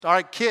All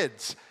right,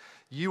 kids,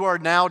 you are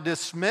now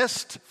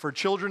dismissed for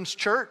Children's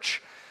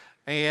Church.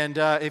 And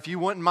if you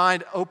wouldn't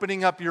mind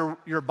opening up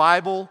your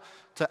Bible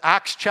to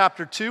Acts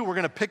chapter 2, we're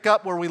going to pick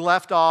up where we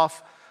left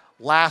off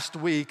last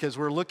week as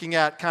we're looking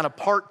at kind of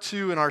part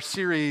 2 in our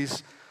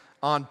series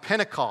on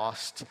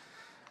Pentecost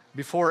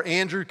before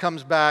Andrew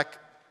comes back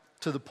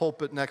to the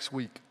pulpit next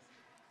week.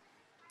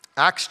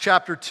 Acts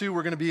chapter 2,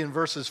 we're going to be in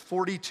verses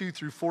 42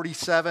 through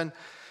 47.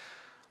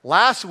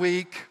 Last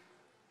week,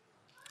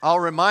 I'll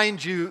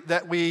remind you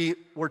that we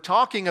were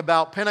talking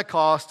about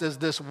Pentecost as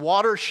this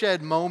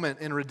watershed moment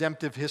in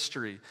redemptive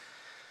history.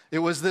 It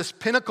was this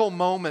pinnacle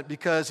moment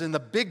because in the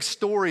big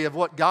story of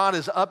what God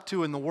is up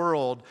to in the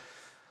world,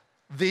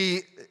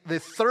 the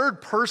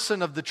third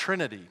person of the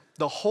Trinity,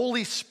 the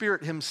Holy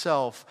Spirit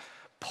himself,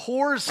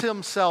 pours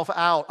himself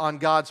out on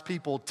God's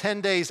people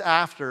 10 days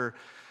after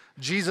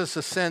Jesus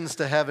ascends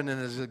to heaven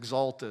and is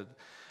exalted.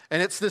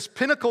 And it's this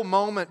pinnacle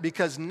moment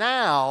because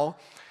now,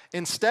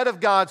 instead of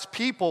God's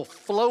people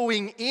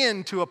flowing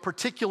into a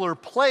particular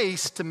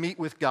place to meet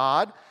with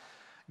God,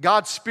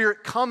 God's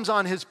Spirit comes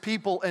on his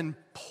people and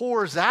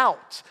pours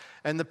out,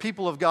 and the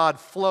people of God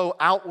flow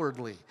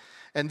outwardly.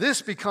 And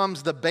this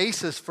becomes the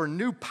basis for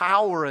new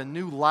power and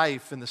new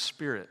life in the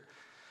Spirit.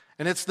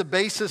 And it's the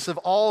basis of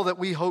all that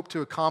we hope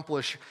to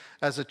accomplish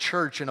as a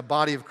church and a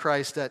body of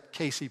Christ at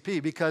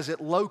KCP because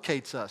it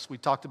locates us. We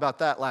talked about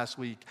that last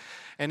week.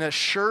 And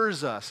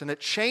assures us and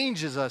it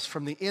changes us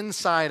from the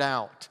inside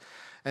out.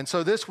 And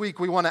so this week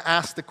we want to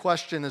ask the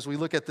question as we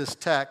look at this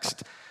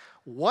text,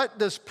 what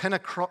does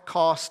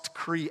Pentecost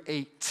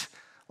create?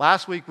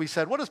 Last week we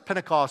said, what does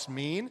Pentecost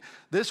mean?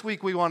 This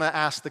week we want to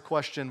ask the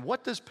question,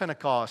 what does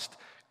Pentecost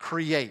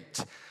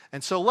create?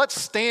 And so let's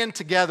stand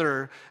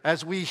together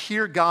as we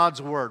hear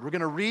God's word. We're going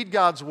to read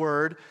God's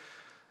word,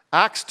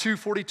 Acts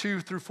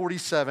 2:42 through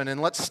 47,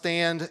 and let's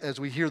stand as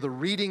we hear the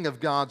reading of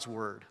God's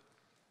word.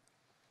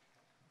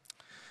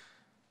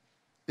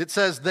 It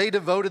says, they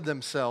devoted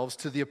themselves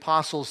to the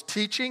apostles'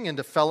 teaching and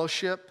to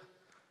fellowship,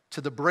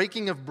 to the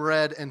breaking of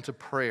bread and to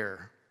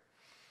prayer.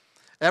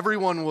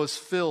 Everyone was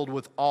filled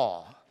with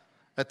awe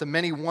at the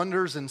many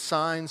wonders and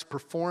signs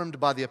performed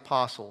by the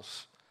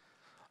apostles.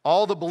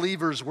 All the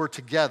believers were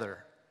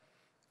together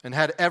and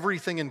had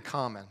everything in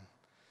common.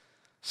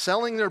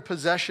 Selling their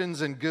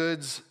possessions and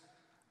goods,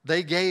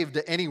 they gave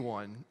to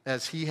anyone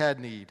as he had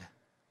need.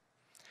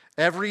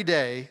 Every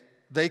day,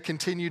 they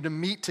continued to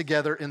meet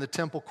together in the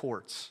temple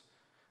courts.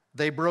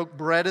 They broke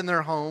bread in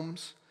their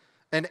homes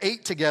and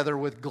ate together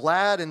with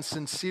glad and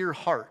sincere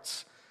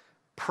hearts,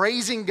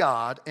 praising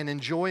God and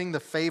enjoying the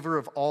favor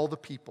of all the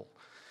people.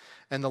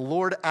 And the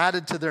Lord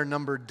added to their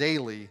number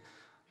daily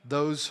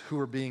those who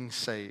were being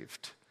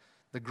saved.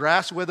 The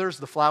grass withers,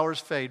 the flowers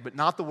fade, but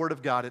not the word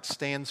of God. It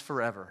stands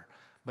forever.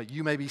 But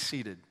you may be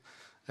seated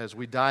as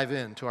we dive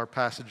into our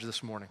passage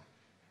this morning.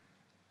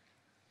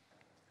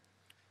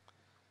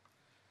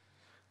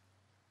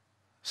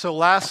 So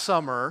last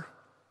summer,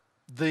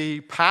 the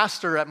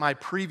pastor at my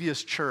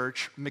previous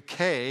church,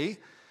 McKay,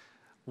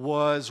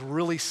 was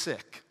really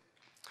sick.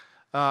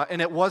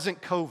 And it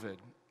wasn't COVID.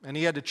 And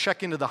he had to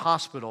check into the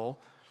hospital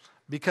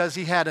because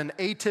he had an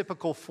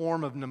atypical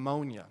form of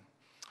pneumonia.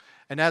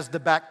 And as the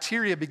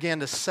bacteria began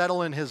to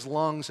settle in his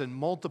lungs and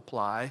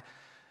multiply,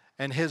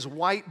 and his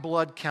white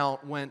blood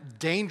count went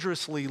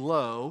dangerously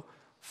low,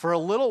 for a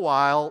little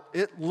while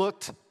it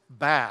looked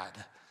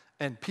bad.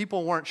 And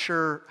people weren't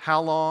sure how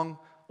long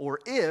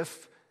or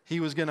if he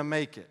was going to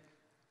make it.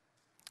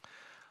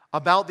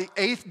 About the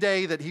 8th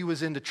day that he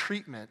was into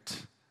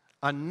treatment,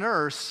 a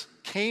nurse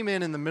came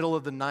in the middle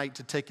of the night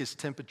to take his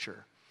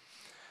temperature.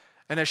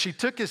 And as she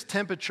took his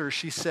temperature,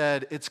 she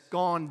said, it's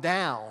gone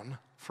down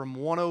from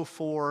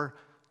 104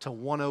 to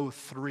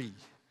 103.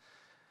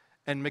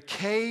 And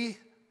McKay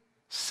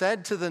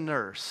said to the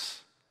nurse,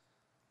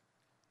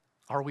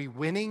 are we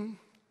winning?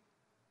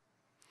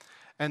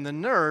 And the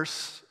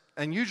nurse,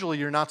 and usually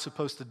you're not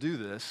supposed to do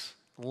this,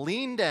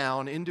 leaned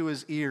down into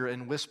his ear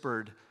and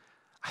whispered,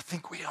 I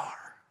think we are.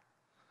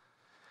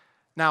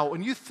 Now,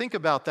 when you think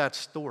about that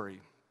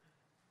story,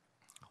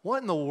 what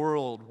in the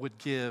world would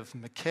give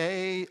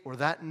McKay or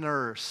that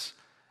nurse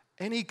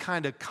any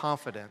kind of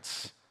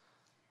confidence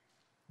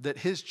that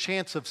his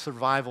chance of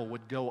survival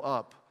would go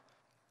up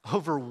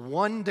over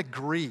 1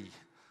 degree?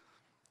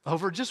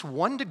 Over just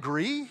 1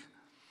 degree?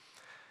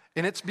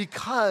 And it's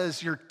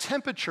because your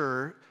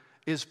temperature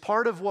is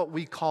part of what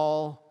we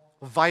call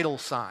vital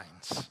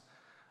signs.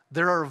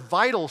 There are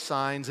vital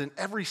signs in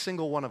every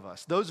single one of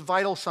us. Those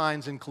vital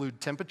signs include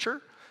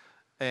temperature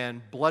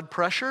and blood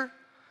pressure.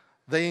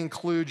 They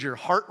include your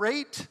heart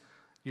rate,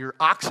 your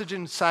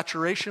oxygen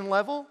saturation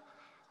level,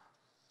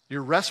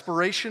 your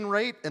respiration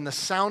rate, and the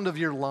sound of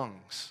your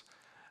lungs.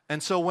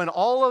 And so when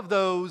all of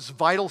those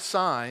vital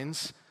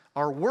signs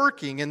are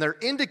working and they're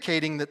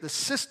indicating that the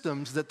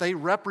systems that they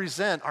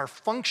represent are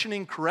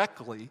functioning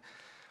correctly,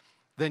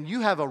 then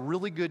you have a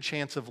really good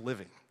chance of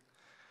living.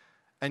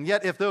 And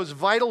yet if those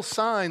vital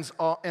signs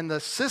and the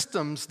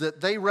systems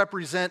that they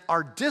represent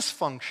are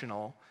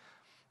dysfunctional,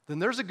 then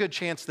there's a good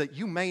chance that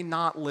you may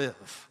not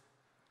live.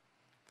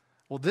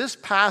 Well, this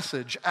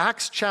passage,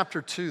 Acts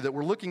chapter 2, that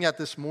we're looking at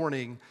this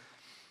morning,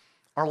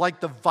 are like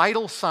the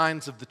vital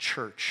signs of the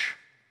church.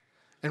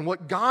 And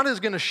what God is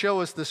going to show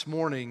us this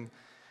morning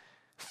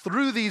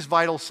through these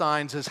vital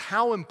signs is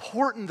how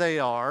important they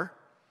are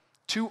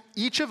to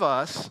each of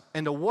us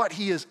and to what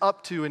He is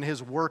up to in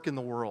His work in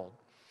the world.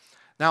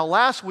 Now,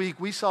 last week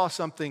we saw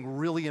something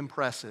really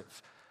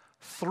impressive.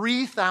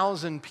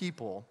 3,000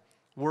 people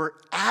were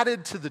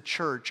added to the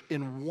church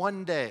in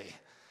one day.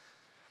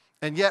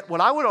 And yet, what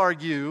I would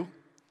argue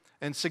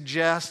and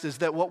suggest is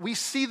that what we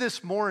see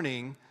this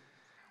morning,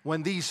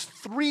 when these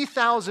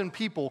 3,000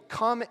 people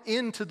come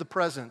into the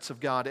presence of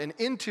God and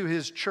into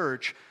His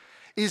church,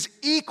 is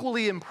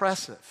equally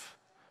impressive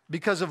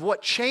because of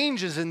what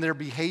changes in their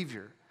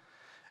behavior.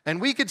 And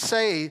we could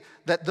say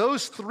that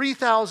those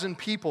 3,000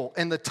 people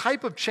and the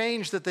type of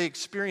change that they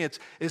experience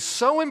is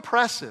so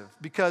impressive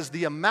because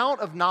the amount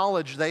of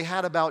knowledge they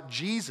had about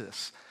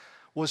Jesus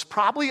was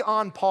probably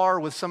on par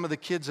with some of the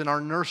kids in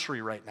our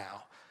nursery right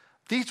now.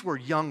 These were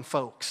young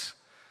folks.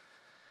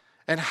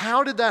 And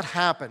how did that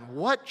happen?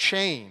 What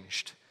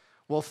changed?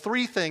 Well,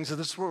 three things, and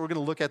this is what we're going to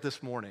look at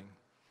this morning.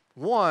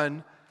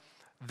 One,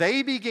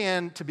 they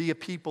began to be a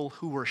people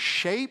who were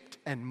shaped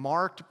and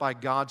marked by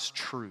God's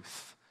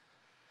truth.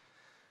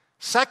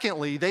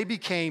 Secondly, they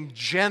became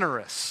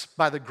generous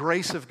by the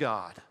grace of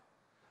God.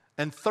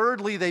 And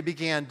thirdly, they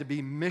began to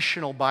be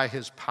missional by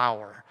His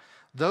power.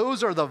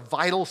 Those are the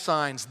vital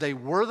signs. They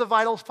were the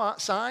vital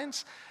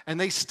signs, and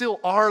they still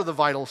are the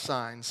vital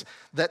signs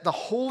that the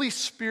Holy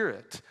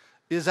Spirit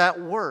is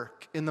at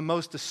work in the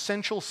most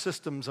essential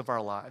systems of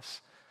our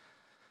lives.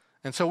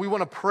 And so we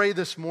want to pray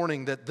this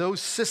morning that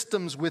those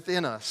systems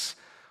within us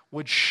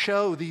would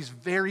show these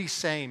very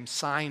same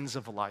signs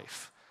of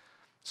life.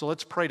 So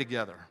let's pray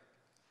together.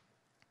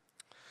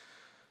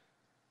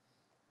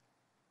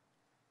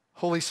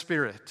 Holy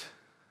Spirit,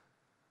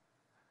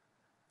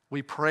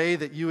 we pray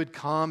that You would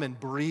come and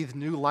breathe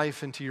new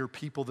life into Your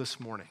people this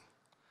morning,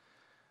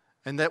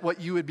 and that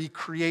what You would be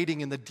creating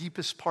in the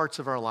deepest parts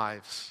of our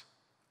lives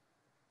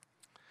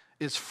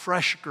is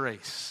fresh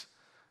grace,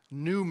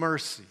 new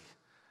mercy,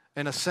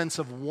 and a sense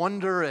of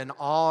wonder and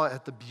awe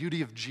at the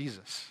beauty of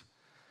Jesus.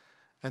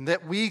 And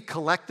that we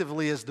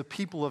collectively as the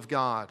people of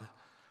God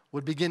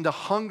would begin to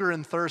hunger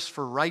and thirst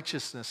for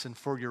righteousness and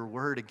for Your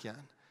word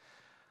again.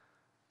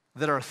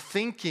 That our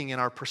thinking and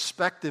our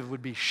perspective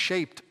would be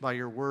shaped by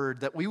Your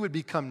word, that we would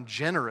become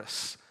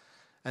generous,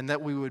 and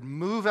that we would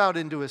move out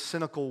into a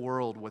cynical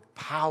world with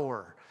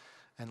power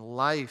and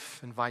life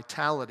and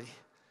vitality.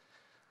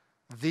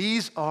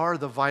 These are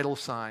the vital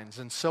signs,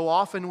 and so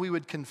often we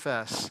would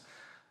confess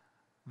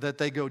that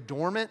they go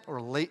dormant or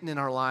latent in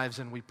our lives,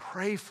 and we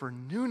pray for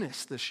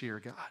newness this year,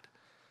 God.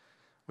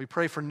 We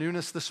pray for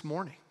newness this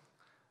morning.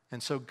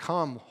 And so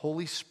come,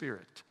 Holy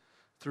Spirit,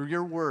 through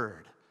Your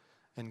word,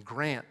 and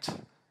grant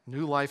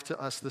new life to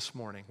us this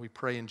morning. We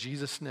pray in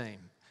Jesus'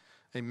 name.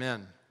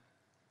 Amen.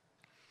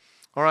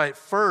 All right,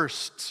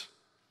 first,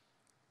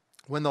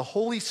 when the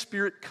Holy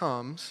Spirit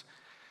comes,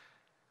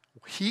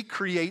 He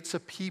creates a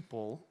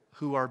people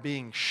who are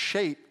being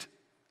shaped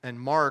and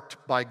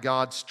marked by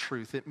God's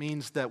truth. It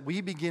means that we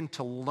begin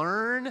to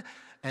learn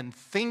and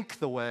think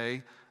the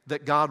way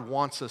that God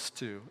wants us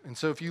to. And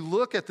so if you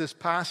look at this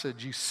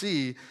passage, you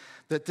see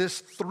that this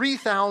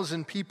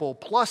 3,000 people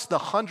plus the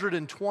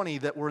 120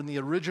 that were in the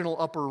original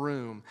upper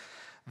room,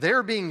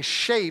 they're being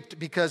shaped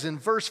because in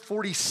verse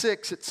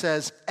 46 it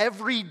says,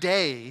 every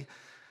day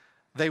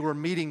they were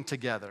meeting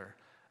together.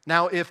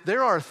 Now, if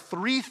there are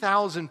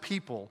 3,000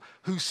 people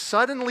who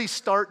suddenly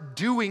start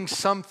doing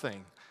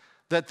something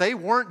that they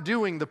weren't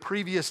doing the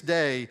previous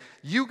day,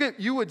 you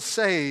would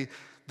say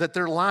that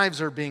their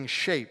lives are being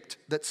shaped,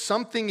 that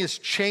something is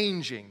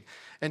changing.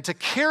 And to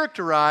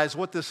characterize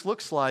what this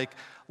looks like,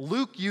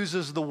 Luke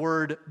uses the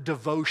word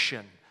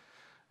devotion.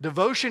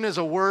 Devotion is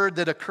a word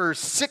that occurs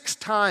 6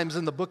 times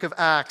in the book of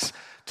Acts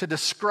to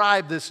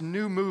describe this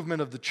new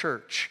movement of the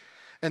church.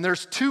 And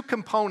there's 2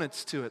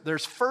 components to it.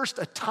 There's first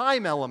a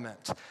time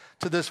element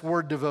to this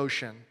word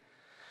devotion.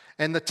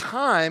 And the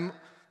time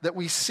that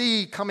we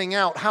see coming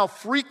out, how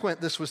frequent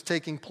this was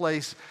taking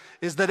place,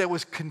 is that it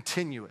was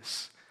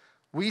continuous.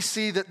 We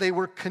see that they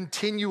were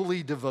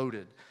continually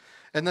devoted.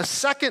 And the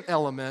second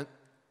element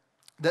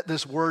that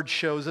this word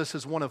shows us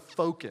is one of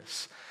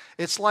focus.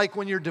 It's like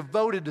when you're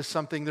devoted to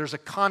something, there's a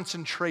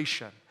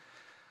concentration.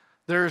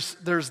 There's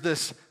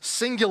this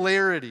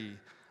singularity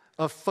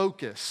of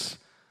focus,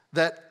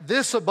 that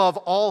this above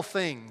all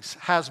things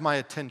has my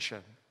attention.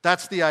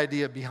 That's the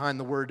idea behind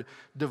the word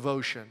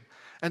devotion.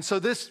 And so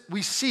this,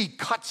 we see,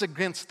 cuts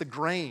against the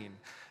grain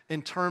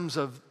in terms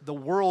of the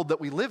world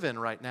that we live in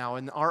right now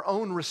and our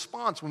own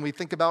response when we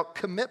think about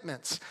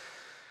commitments.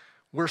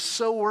 We're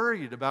so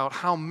worried about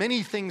how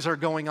many things are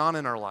going on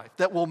in our life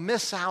that we'll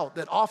miss out,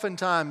 that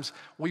oftentimes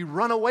we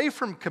run away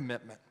from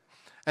commitment.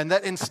 And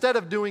that instead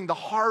of doing the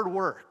hard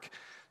work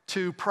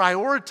to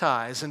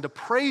prioritize and to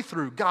pray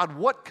through, God,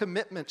 what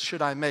commitments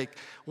should I make?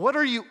 What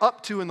are You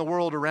up to in the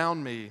world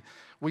around me?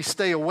 We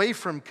stay away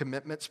from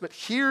commitments, but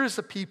here's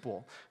a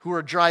people who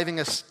are driving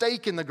a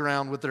stake in the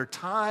ground with their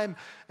time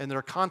and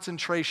their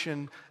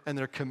concentration and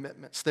their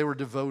commitments. They were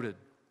devoted.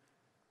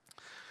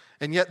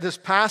 And yet this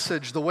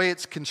passage, the way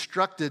it's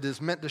constructed, is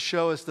meant to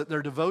show us that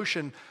their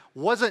devotion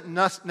wasn't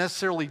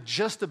necessarily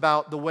just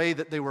about the way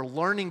that they were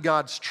learning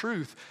God's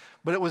truth,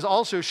 but it was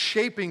also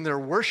shaping their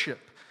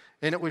worship,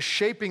 and it was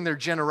shaping their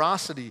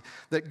generosity,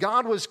 that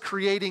God was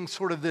creating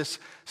sort of this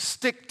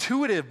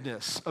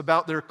stick-to-itiveness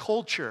about their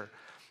culture,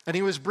 and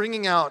he was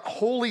bringing out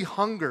holy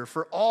hunger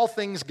for all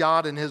things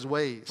God and his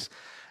ways.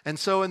 And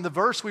so in the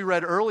verse we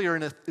read earlier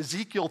in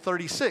Ezekiel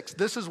 36,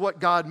 this is what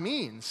God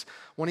means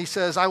when he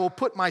says, I will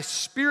put my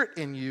spirit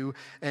in you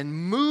and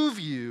move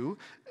you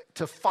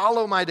to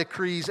follow my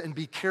decrees and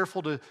be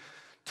careful to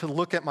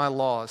look at my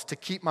laws, to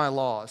keep my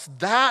laws.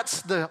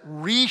 That's the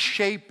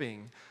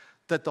reshaping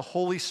that the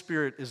Holy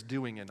Spirit is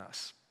doing in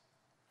us.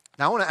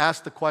 Now I want to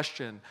ask the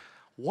question,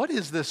 what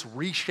is this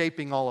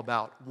reshaping all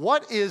about?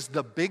 What is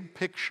the big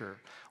picture?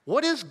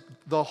 What is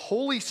the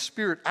Holy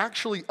Spirit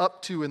actually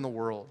up to in the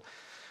world?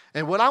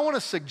 And what I want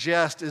to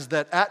suggest is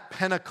that at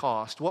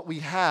Pentecost, what we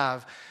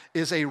have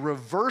is a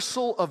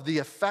reversal of the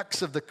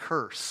effects of the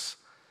curse.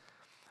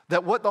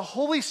 That what the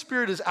Holy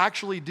Spirit is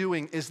actually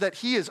doing is that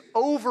he is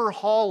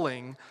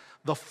overhauling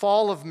the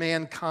fall of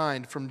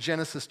mankind from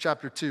Genesis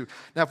chapter 2.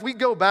 Now, if we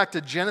go back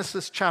to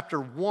Genesis chapter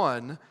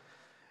 1,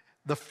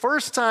 the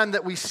first time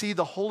that we see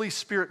the Holy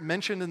Spirit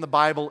mentioned in the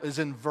Bible is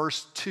in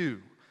verse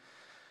 2.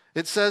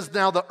 It says,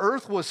 now the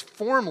earth was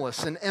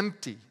formless and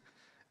empty,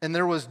 and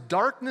there was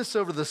darkness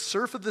over the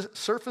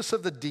surface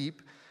of the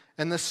deep,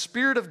 and the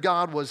Spirit of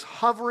God was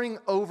hovering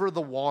over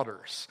the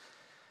waters.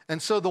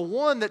 And so the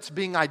one that's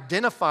being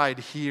identified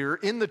here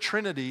in the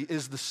Trinity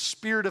is the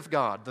Spirit of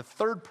God, the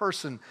third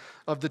person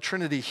of the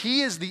Trinity.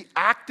 He is the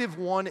active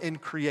one in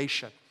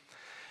creation.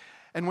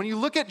 And when you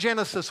look at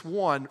Genesis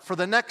 1, for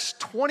the next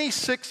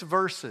 26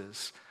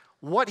 verses,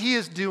 what he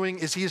is doing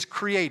is he is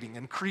creating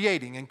and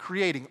creating and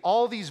creating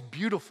all these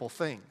beautiful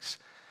things.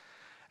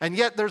 And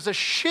yet there's a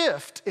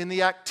shift in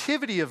the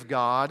activity of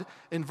God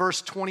in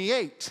verse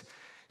 28.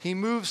 He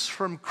moves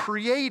from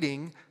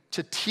creating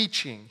to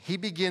teaching. He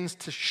begins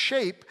to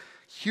shape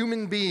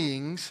human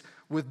beings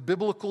with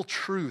biblical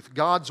truth,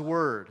 God's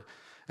word.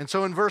 And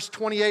so in verse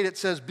 28 it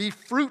says, be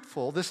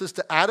fruitful. This is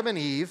to Adam and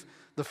Eve,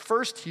 the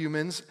first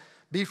humans.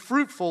 Be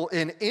fruitful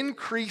and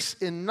increase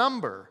in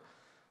number.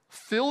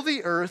 Fill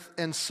the earth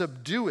and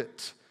subdue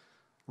it.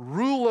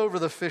 Rule over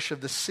the fish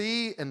of the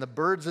sea and the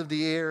birds of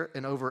the air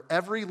and over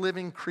every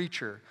living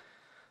creature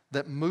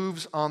that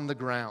moves on the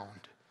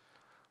ground.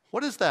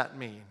 What does that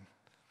mean?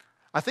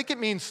 I think it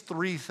means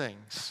three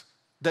things.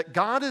 That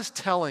God is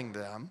telling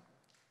them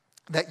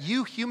that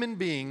you human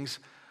beings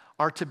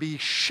are to be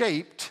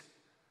shaped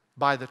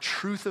by the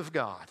truth of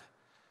God.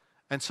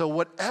 And so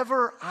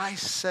whatever I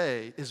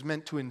say is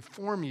meant to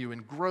inform you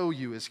and grow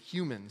you as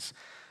humans.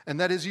 And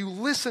that as you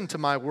listen to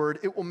my word,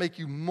 it will make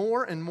you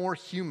more and more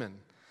human.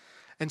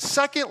 And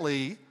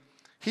secondly,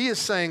 he is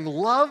saying,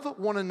 love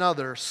one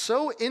another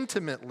so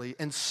intimately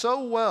and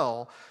so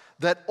well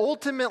that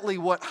ultimately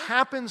what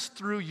happens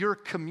through your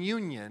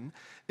communion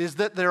is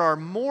that there are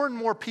more and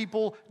more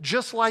people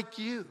just like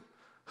you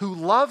who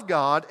love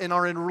God and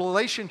are in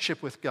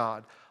relationship with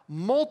God.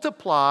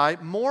 Multiply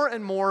more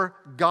and more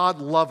God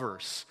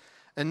lovers.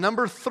 And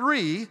number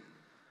three,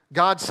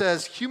 God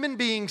says human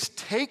beings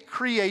take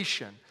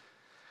creation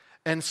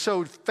and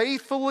so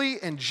faithfully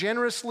and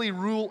generously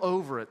rule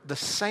over it the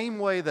same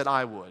way that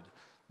I would.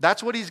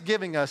 That's what he's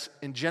giving us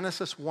in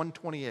Genesis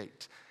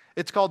 1:28.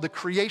 It's called the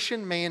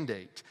creation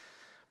mandate.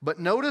 But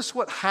notice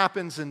what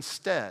happens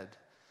instead.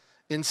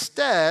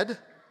 Instead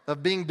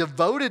of being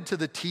devoted to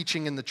the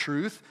teaching and the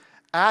truth,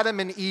 Adam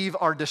and Eve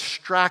are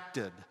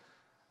distracted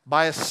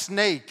by a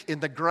snake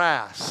in the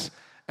grass,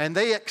 and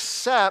they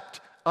accept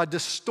a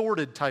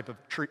distorted type of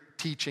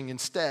teaching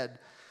instead.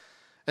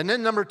 And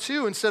then number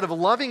two, instead of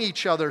loving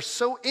each other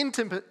so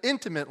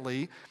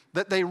intimately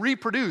that they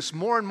reproduce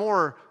more and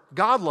more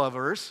God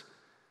lovers,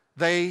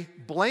 they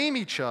blame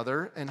each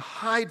other and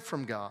hide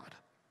from God.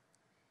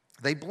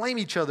 They blame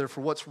each other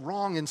for what's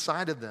wrong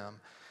inside of them.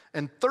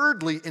 And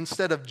thirdly,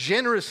 instead of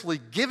generously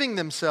giving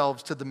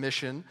themselves to the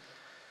mission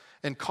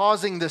and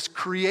causing this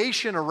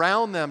creation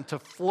around them to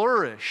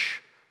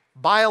flourish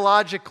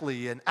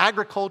biologically and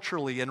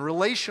agriculturally and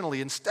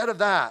relationally, instead of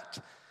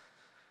that,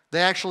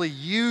 they actually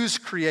use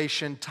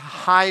creation to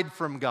hide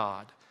from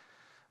God.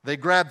 They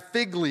grab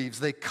fig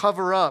leaves, they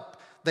cover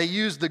up, they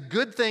use the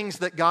good things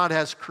that God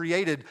has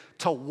created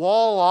to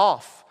wall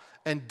off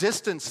and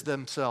distance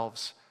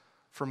themselves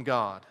from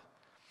God.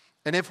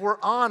 And if we're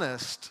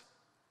honest,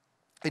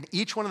 in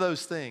each one of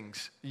those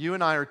things, you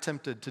and I are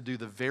tempted to do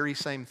the very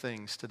same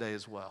things today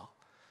as well.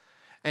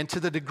 And to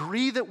the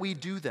degree that we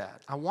do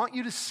that, I want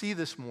you to see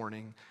this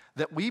morning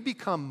that we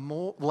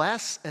become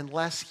less and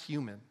less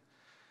human.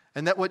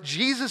 And that what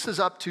Jesus is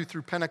up to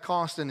through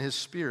Pentecost and his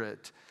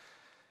Spirit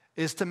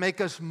is to make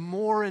us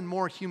more and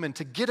more human,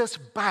 to get us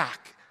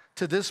back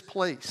to this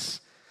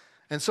place.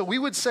 And so we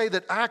would say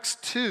that Acts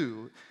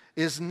 2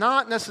 is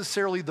not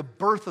necessarily the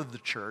birth of the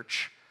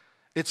church.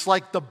 It's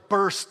like the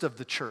burst of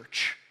the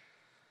church.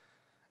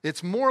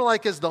 It's more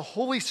like as the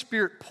Holy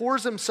Spirit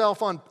pours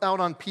himself out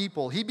on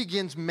people, he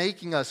begins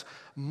making us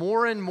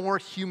more and more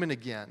human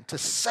again, to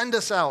send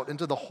us out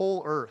into the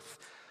whole earth.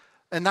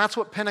 And that's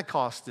what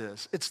Pentecost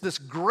is. It's this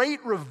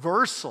great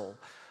reversal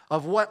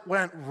of what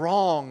went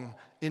wrong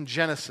in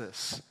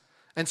Genesis.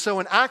 And so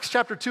in Acts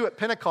chapter 2 at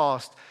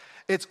Pentecost,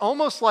 it's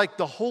almost like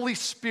the Holy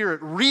Spirit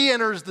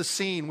re-enters the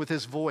scene with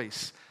his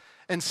voice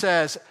and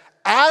says,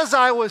 as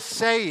I was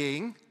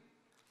saying,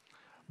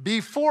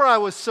 before I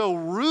was so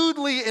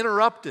rudely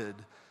interrupted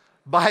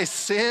by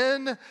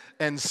sin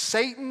and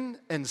Satan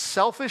and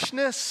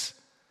selfishness,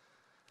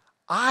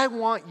 I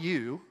want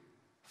you,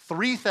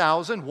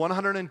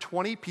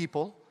 3,120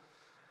 people,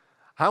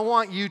 I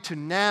want you to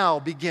now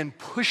begin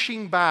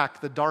pushing back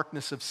the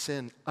darkness of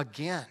sin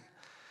again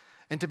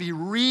and to be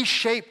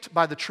reshaped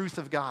by the truth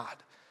of God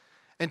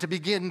and to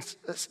begin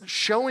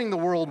showing the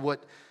world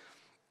what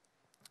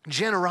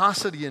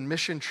generosity and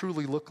mission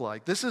truly look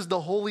like. This is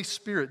the Holy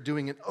Spirit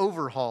doing an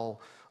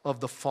overhaul of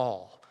the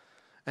fall.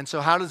 And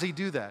so how does he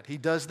do that? He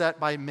does that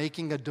by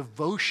making a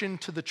devotion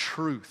to the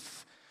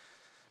truth,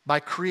 by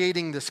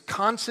creating this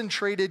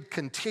concentrated,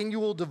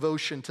 continual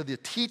devotion to the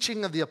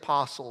teaching of the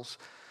apostles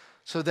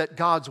so that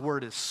God's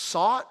word is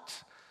sought,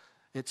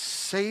 it's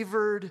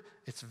savored,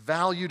 it's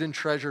valued and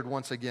treasured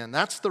once again.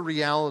 That's the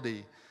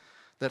reality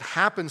that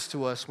happens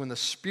to us when the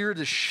Spirit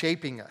is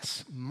shaping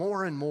us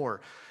more and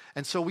more.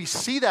 And so we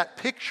see that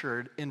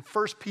pictured in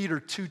 1 Peter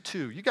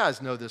 2:2. You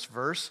guys know this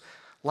verse.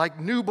 Like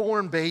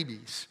newborn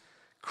babies,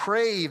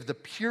 crave the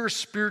pure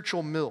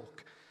spiritual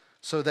milk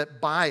so that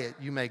by it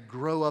you may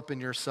grow up in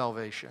your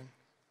salvation.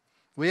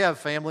 We have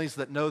families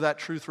that know that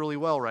truth really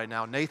well right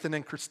now. Nathan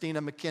and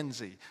Christina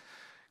McKenzie,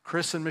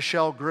 Chris and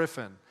Michelle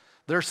Griffin.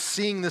 They're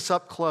seeing this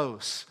up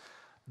close.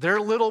 Their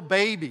little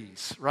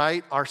babies,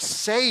 right, are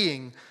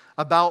saying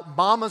about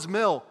mama's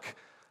milk,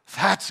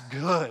 that's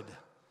good.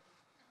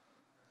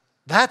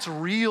 That's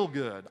real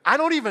good. I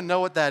don't even know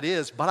what that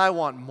is, but I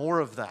want more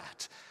of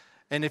that.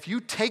 And if you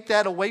take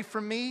that away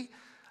from me,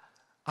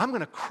 I'm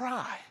going to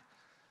cry.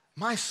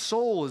 My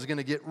soul is going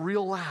to get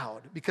real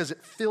loud because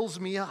it fills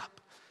me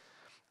up.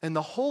 And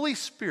the Holy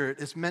Spirit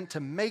is meant to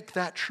make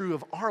that true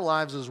of our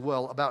lives as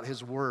well about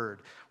his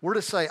word. We're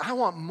to say, I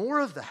want more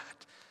of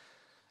that.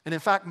 And in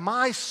fact,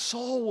 my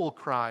soul will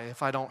cry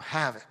if I don't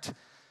have it.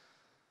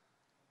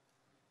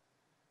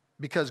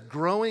 Because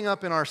growing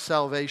up in our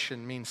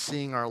salvation means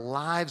seeing our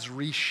lives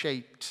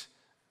reshaped,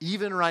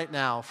 even right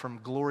now, from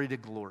glory to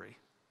glory.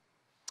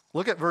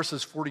 Look at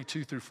verses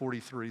 42 through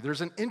 43.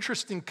 There's an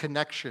interesting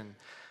connection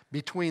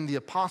between the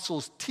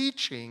apostles'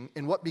 teaching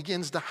and what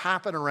begins to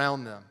happen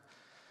around them.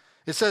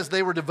 It says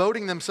they were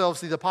devoting themselves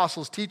to the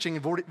apostles' teaching,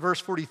 and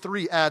verse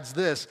 43 adds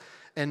this,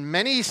 and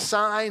many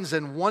signs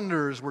and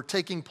wonders were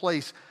taking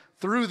place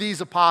through these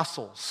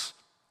apostles.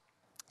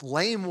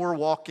 Lame were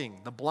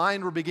walking. The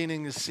blind were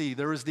beginning to see.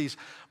 There was these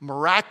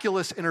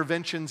miraculous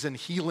interventions and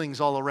healings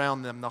all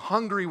around them. The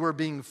hungry were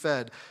being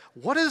fed.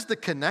 What is the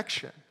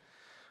connection?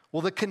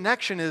 Well, the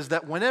connection is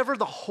that whenever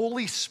the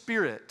Holy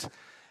Spirit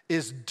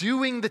is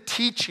doing the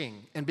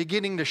teaching and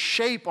beginning to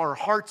shape our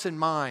hearts and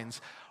minds,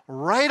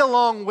 right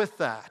along with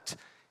that,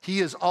 he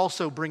is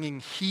also bringing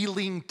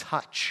healing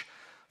touch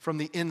from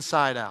the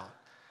inside out.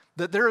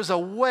 That there is a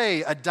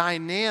way, a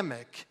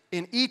dynamic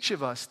in each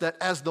of us that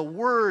as the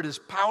word is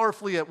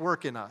powerfully at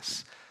work in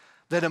us,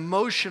 that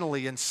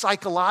emotionally and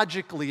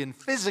psychologically and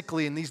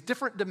physically in these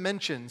different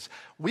dimensions,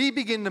 we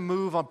begin to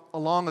move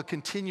along a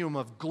continuum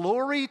of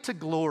glory to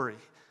glory.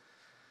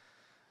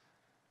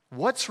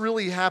 What's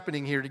really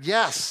happening here?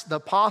 Yes, the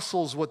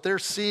apostles, what they're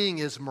seeing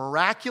is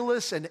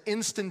miraculous and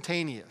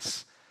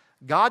instantaneous.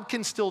 God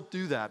can still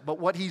do that, but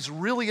what he's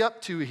really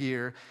up to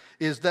here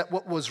is that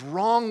what was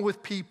wrong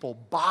with people,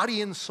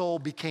 body and soul,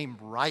 became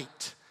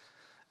right.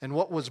 And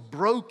what was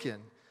broken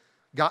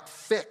got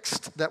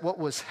fixed, that what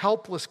was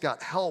helpless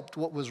got helped,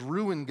 what was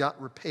ruined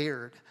got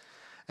repaired.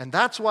 And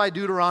that's why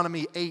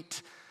Deuteronomy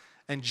 8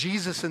 and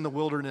Jesus in the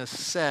wilderness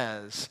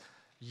says,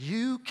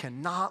 you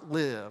cannot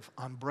live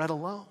on bread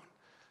alone.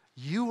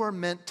 You are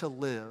meant to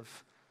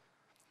live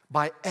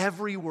by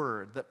every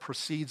word that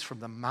proceeds from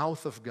the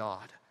mouth of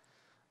God.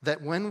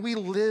 That when we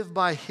live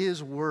by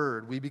his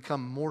word, we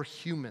become more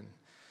human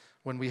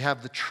when we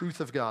have the truth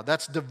of God.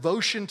 That's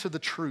devotion to the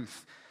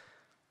truth.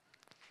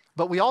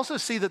 But we also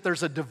see that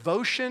there's a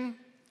devotion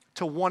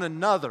to one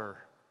another.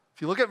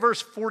 If you look at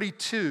verse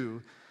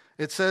 42,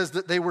 it says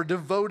that they were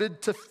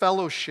devoted to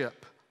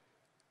fellowship.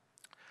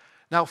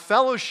 Now,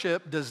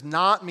 fellowship does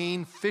not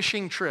mean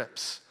fishing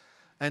trips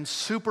and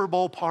Super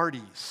Bowl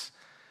parties.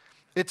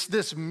 It's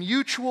this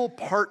mutual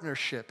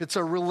partnership. It's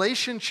a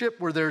relationship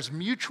where there's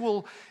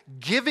mutual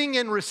giving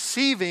and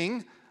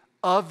receiving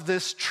of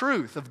this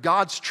truth, of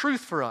God's truth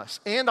for us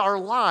and our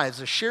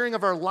lives, a sharing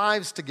of our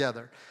lives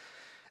together.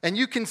 And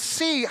you can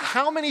see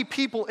how many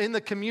people in the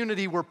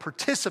community were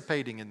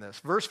participating in this.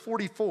 Verse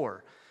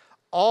 44,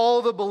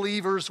 all the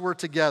believers were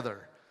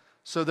together,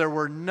 so there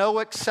were no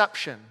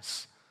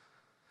exceptions.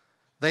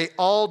 They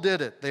all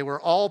did it. They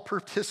were all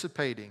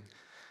participating.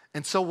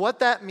 And so what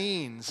that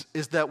means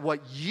is that what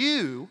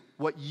you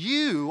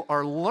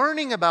are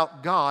learning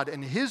about God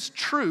and His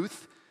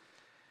truth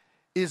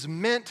is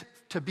meant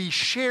to be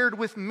shared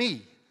with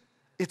me.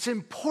 It's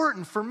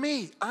important for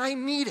me. I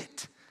need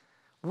it.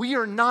 We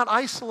are not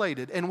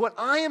isolated. And what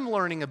I am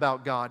learning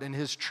about God and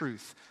His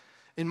truth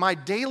in my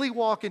daily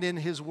walk and in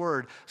His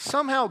Word,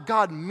 somehow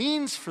God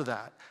means for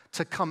that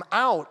to come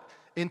out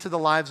into the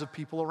lives of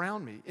people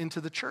around me,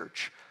 into the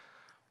church.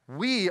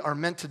 We are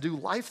meant to do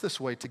life this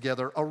way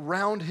together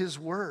around His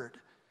Word.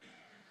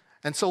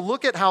 And so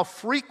look at how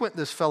frequent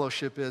this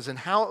fellowship is and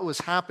how it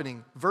was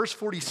happening. Verse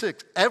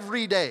 46,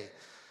 every day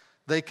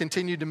they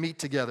continued to meet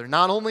together.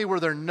 Not only were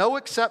there no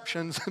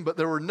exceptions, but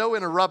there were no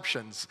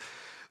interruptions.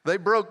 They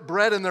broke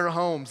bread in their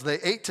homes. They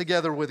ate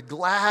together with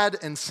glad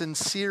and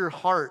sincere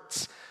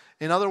hearts.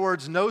 In other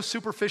words, no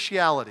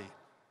superficiality,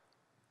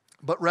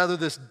 but rather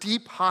this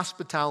deep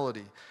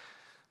hospitality.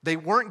 They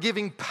weren't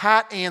giving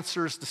pat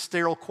answers to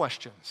sterile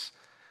questions.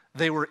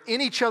 They were in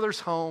each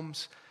other's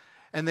homes,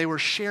 and they were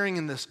sharing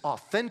in this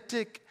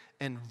authentic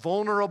and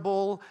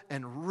vulnerable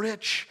and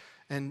rich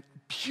and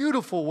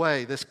beautiful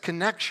way, this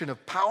connection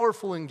of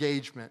powerful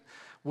engagement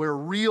where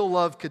real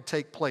love could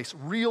take place,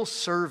 real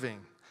serving.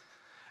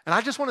 And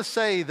I just want to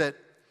say that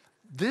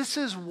this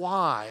is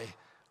why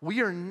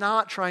we are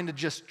not trying to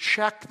just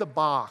check the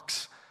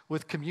box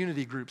with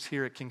community groups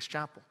here at King's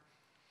Chapel.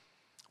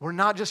 We're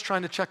not just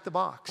trying to check the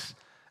box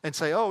and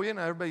say, oh,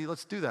 everybody,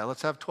 let's do that.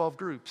 Let's have 12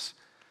 groups.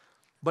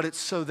 But it's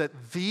so that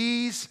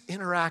these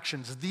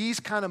interactions, these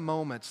kind of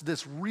moments,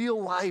 this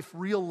real life,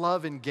 real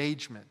love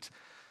engagement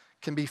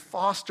can be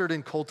fostered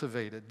and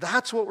cultivated.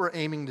 That's what we're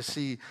aiming to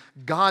see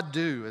God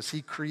do as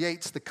He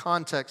creates the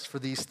context for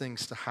these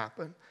things to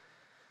happen.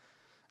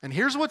 And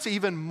here's what's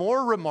even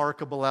more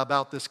remarkable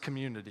about this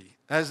community,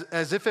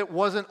 as if it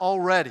wasn't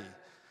already.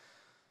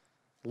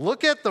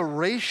 Look at the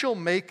racial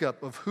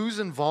makeup of who's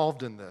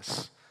involved in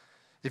this.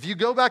 If you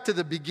go back to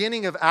the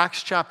beginning of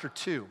Acts chapter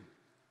 2,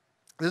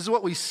 this is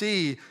what we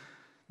see,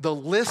 the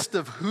list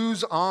of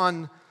who's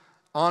on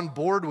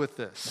board with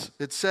this.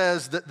 It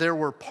says that there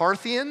were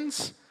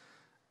Parthians,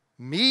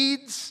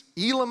 Medes,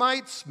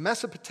 Elamites,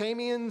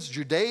 Mesopotamians,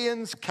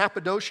 Judeans,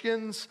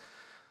 Cappadocians.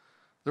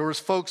 There was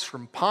folks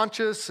from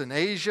Pontus and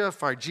Asia,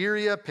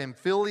 Phrygia,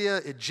 Pamphylia,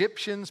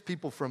 Egyptians,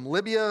 people from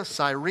Libya,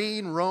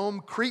 Cyrene,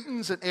 Rome,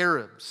 Cretans, and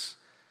Arabs.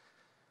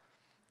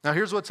 Now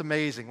here's what's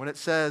amazing. When it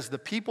says the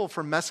people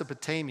from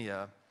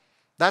Mesopotamia,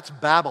 that's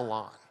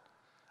Babylon.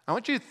 I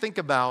want you to think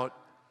about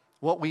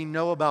what we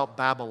know about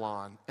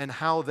Babylon and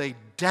how they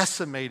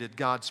decimated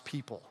God's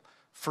people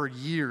for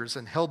years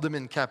and held them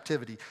in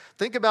captivity.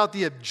 Think about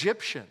the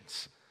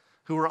Egyptians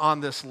who were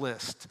on this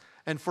list.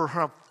 And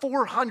for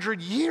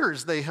 400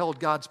 years, they held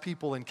God's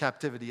people in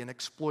captivity and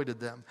exploited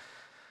them.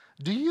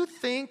 Do you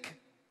think,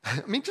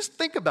 just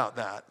think about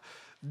that.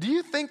 Do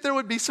you think there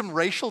would be some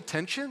racial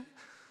tension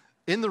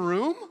in the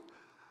room?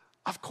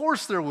 Of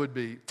course there would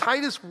be.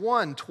 Titus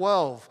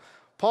 1:12,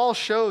 Paul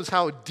shows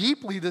how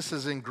deeply this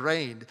is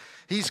ingrained.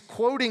 He's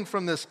quoting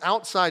from this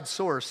outside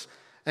source,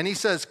 and he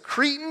says,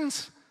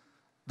 Cretans,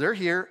 they're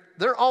here.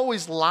 They're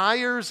always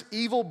liars,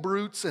 evil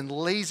brutes, and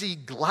lazy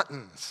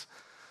gluttons.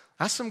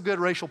 That's some good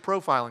racial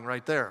profiling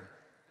right there.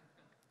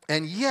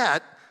 And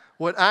yet,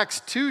 what Acts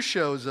 2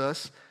 shows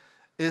us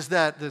is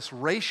that this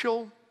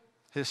racial,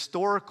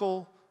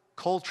 historical,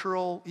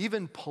 cultural,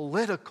 even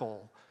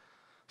political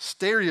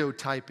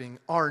stereotyping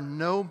are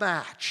no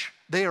match.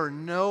 They are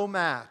no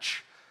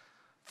match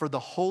for the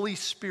Holy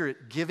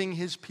Spirit giving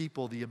His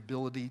people the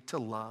ability to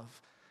love.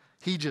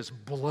 He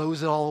just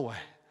blows it all away.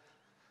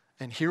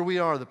 And here we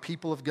are, the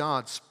people of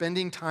God,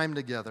 spending time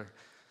together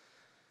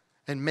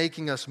and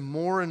making us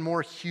more and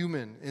more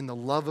human in the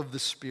love of the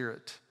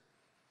Spirit.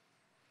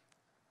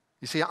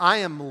 You see, I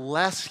am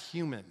less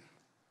human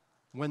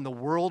when the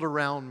world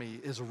around me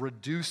is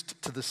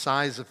reduced to the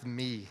size of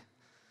me.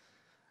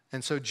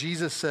 And so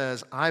Jesus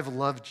says, I've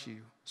loved you,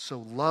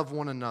 so love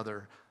one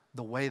another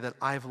the way that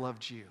I've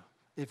loved you.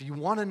 If you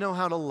want to know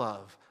how to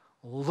love,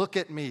 look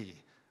at me.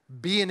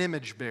 Be an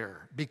image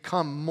bearer.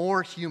 Become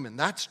more human.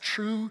 That's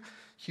true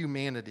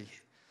humanity.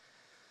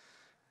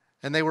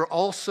 And they were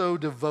also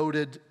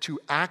devoted to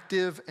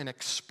active and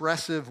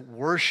expressive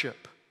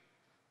worship.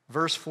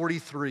 Verse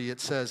 43, it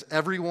says,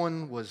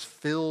 everyone was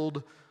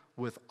filled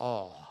with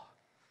awe.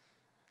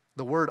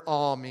 The word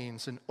awe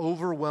means an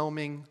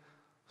overwhelming,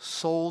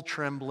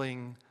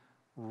 soul-trembling,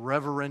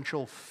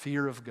 reverential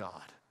fear of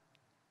God.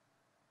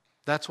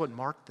 That's what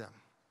marked them.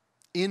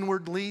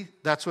 Inwardly,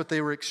 that's what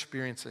they were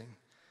experiencing.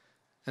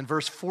 And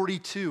verse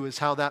 42 is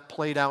how that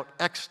played out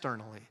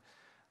externally.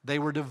 They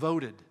were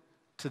devoted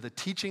to the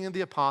teaching of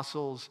the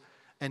apostles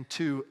and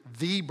to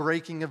the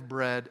breaking of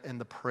bread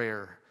and the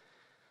prayer.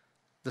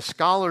 The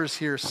scholars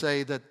here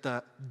say that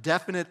the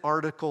definite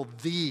article,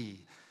 the,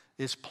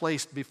 is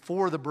placed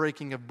before the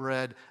breaking of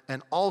bread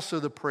and also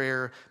the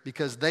prayer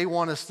because they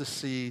want us to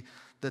see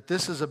that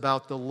this is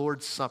about the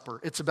Lord's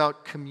Supper. It's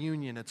about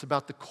communion. It's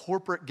about the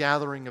corporate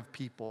gathering of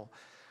people.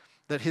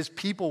 that his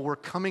people were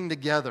coming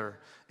together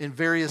in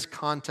various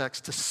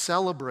contexts to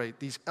celebrate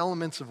these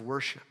elements of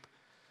worship.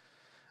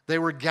 They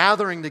were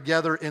gathering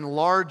together in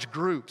large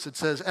groups. It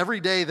says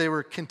every day they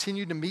were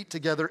continuing to meet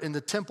together in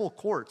the temple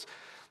courts.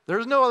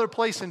 There's no other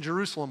place in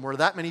Jerusalem where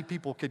that many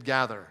people could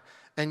gather.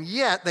 And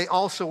yet they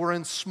also were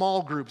in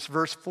small groups.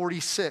 Verse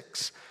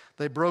 46,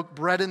 they broke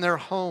bread in their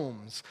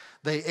homes.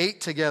 They ate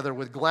together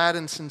with glad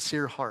and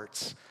sincere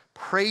hearts,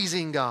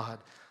 praising God,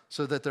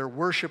 so that their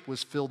worship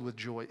was filled with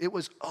joy. It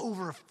was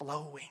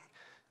overflowing,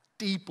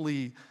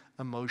 deeply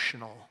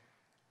emotional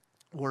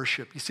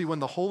worship. You see, when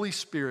the Holy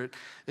Spirit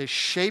is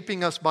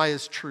shaping us by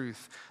his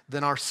truth,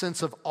 then our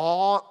sense of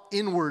awe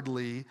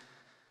inwardly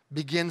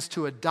begins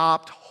to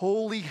adopt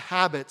holy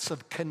habits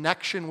of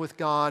connection with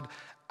God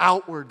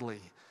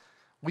outwardly.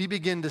 We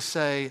begin to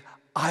say,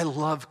 I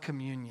love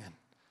communion.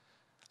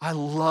 I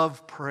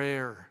love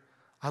prayer.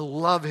 I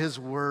love his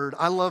word.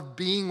 I love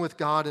being with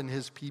God and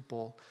his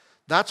people.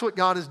 That's what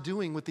God is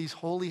doing with these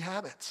holy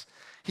habits.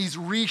 He's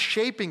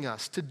reshaping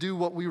us to do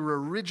what we were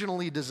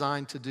originally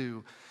designed to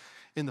do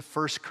in the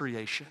first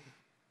creation.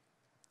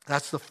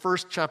 That's the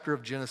first chapter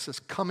of Genesis,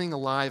 coming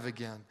alive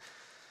again,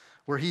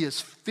 where he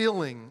is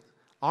filling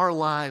our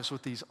lives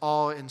with these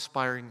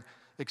awe-inspiring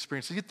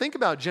experiences. You think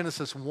about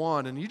Genesis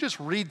 1 and you just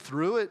read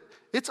through it,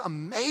 it's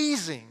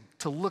amazing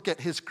to look at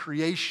his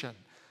creation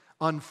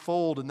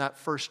unfold in that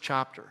first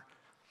chapter.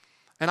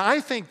 And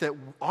I think that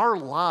our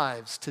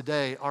lives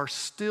today are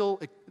still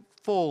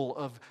full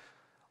of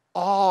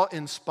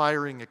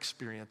awe-inspiring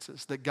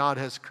experiences that God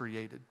has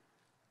created.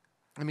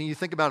 I mean, you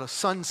think about a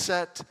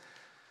sunset,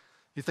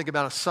 you think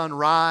about a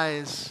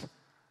sunrise,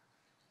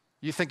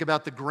 you think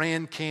about the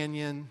Grand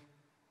Canyon,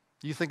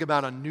 you think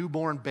about a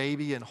newborn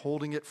baby and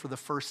holding it for the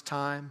first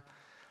time.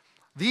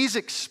 These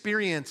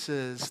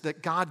experiences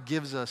that God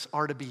gives us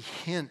are to be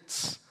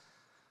hints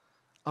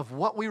of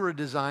what we were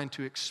designed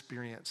to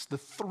experience, the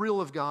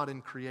thrill of God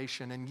in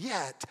creation. And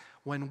yet,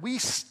 when we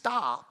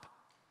stop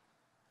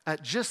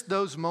at just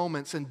those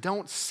moments and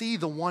don't see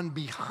the one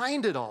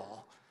behind it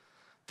all,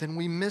 then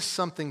we miss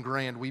something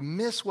grand. We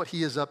miss what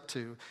he is up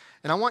to.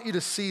 And I want you to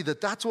see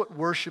that that's what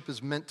worship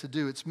is meant to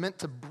do. It's meant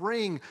to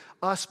bring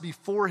us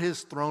before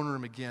his throne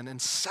room again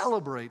and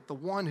celebrate the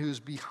one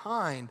who's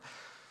behind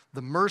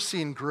the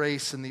mercy and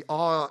grace and the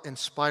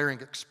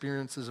awe-inspiring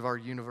experiences of our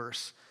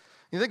universe.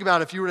 You think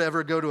about if you were to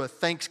ever go to a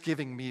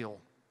Thanksgiving meal,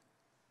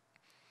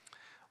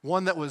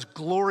 one that was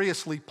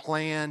gloriously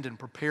planned and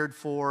prepared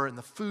for, and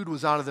the food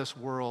was out of this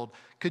world.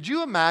 Could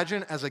you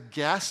imagine as a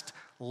guest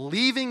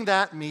leaving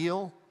that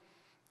meal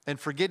and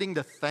forgetting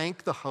to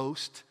thank the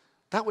host?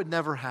 That would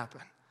never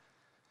happen.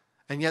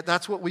 And yet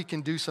that's what we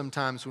can do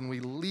sometimes when we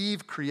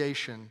leave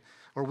creation,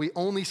 or we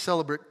only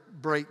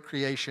celebrate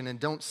creation and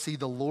don't see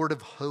the Lord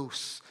of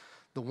hosts,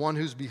 the one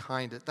who's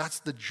behind it. That's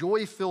the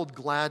joy-filled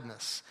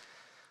gladness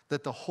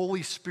that the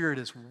Holy Spirit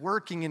is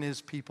working in his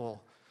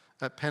people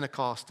at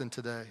Pentecost and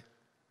today.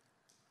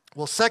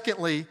 Well,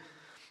 secondly,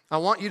 I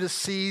want you to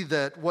see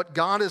that what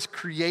God is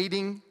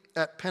creating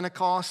at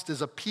Pentecost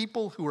is a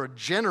people who are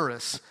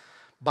generous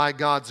by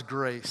God's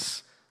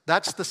grace.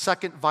 That's the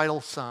second vital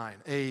sign,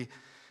 a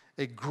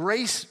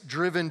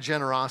grace-driven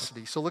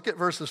generosity. So look at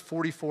verses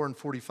 44 and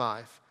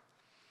 45.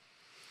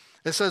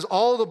 It says,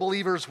 all the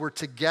believers were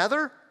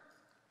together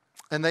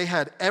and they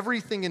had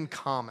everything in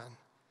common.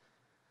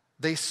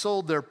 They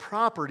sold their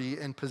property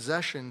and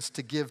possessions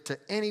to give to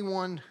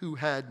anyone who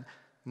had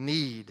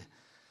need.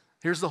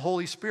 Here's the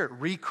Holy Spirit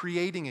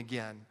recreating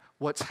again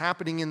what's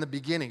happening in the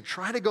beginning.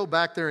 Try to go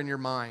back there in your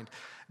mind.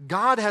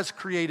 God has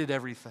created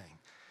everything.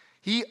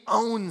 He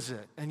owns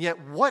it. And yet,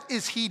 what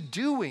is he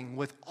doing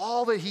with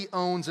all that he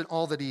owns and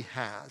all that he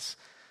has?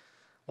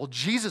 Well,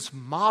 Jesus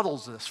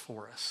models this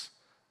for us.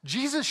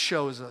 Jesus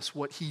shows us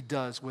what he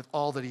does with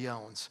all that he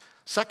owns.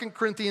 2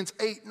 Corinthians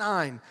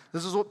 8:9.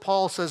 This is what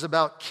Paul says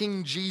about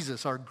King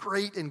Jesus, our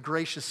great and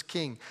gracious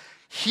King.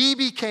 He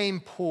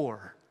became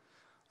poor,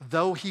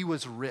 though he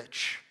was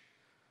rich,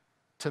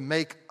 to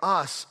make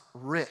us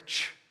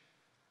rich,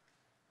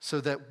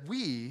 so that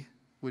we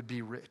would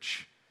be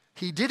rich.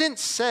 He didn't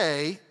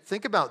say,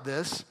 think about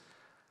this,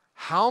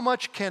 how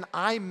much can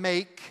I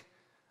make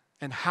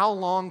and how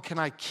long can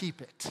I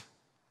keep it?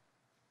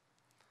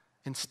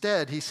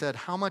 Instead, he said,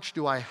 how much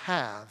do I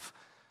have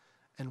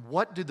and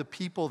what do the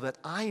people that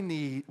I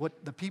need,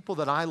 what the people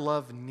that I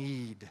love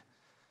need?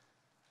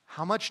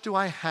 How much do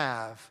I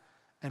have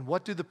and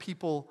what do the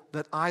people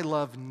that I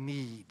love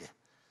need?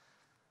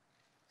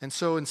 And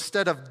so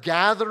instead of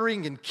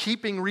gathering and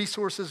keeping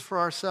resources for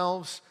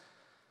ourselves,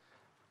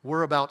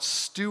 we're about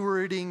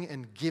stewarding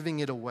and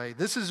giving it away.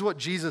 This is what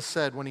Jesus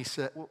said when he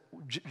said,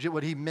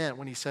 what he meant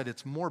when he said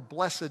it's more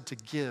blessed to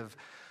give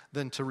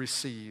than to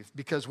receive.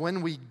 Because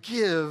when we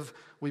give,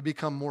 we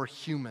become more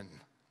human,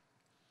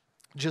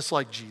 just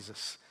like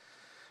Jesus.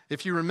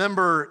 If you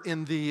remember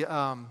in the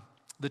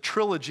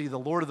trilogy, The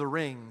Lord of the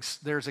Rings,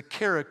 there's a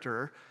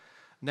character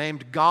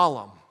named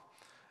Gollum.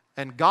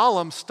 And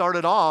Gollum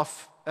started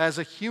off as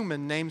a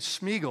human named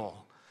Smeagol.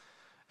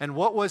 And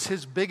what was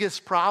his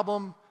biggest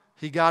problem?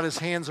 He got his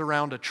hands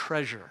around a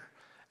treasure.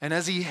 And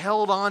as he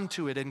held on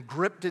to it and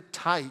gripped it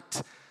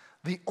tight,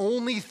 the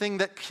only thing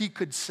that he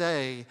could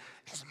say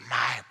is,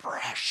 "My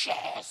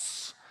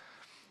precious."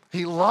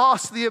 He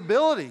lost the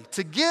ability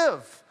to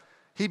give.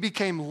 He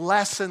became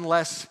less and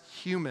less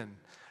human.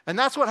 And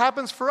that's what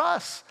happens for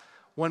us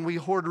when we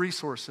hoard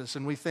resources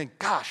and we think,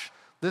 "Gosh,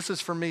 this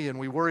is for me," and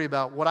we worry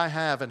about what I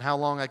have and how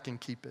long I can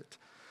keep it.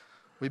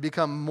 We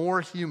become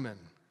more human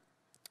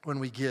when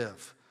we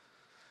give.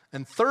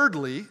 And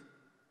thirdly,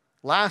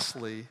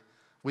 lastly,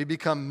 we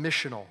become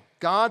missional.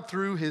 God,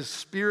 through his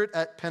Spirit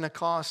at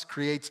Pentecost,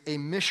 creates a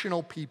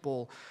missional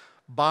people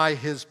by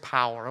his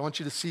power. I want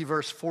you to see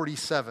verse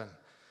 47.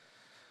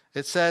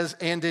 It says,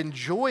 "And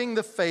enjoying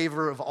the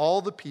favor of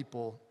all the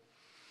people,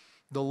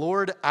 the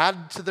Lord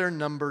added to their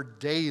number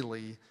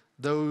daily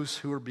those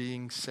who were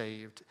being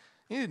saved."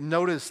 You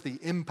notice the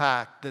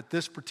impact that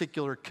this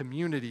particular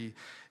community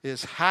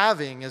is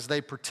having as they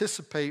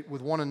participate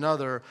with one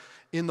another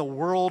in the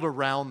world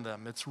around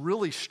them. It's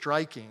really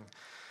striking.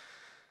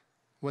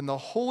 When the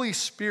Holy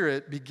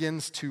Spirit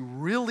begins to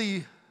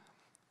really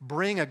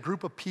bring a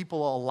group of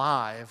people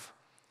alive,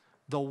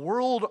 the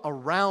world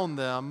around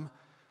them,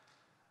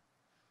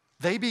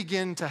 they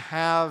begin to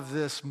have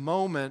this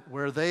moment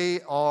where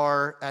they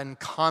are in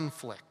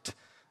conflict,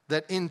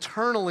 that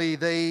internally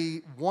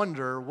they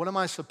wonder, what am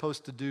I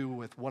supposed to do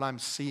with what I'm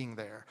seeing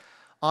there?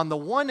 On the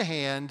one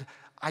hand,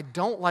 I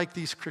don't like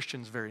these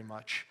Christians very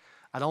much.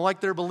 I don't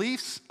like their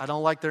beliefs. I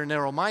don't like their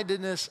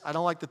narrow-mindedness. I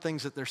don't like the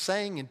things that they're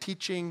saying and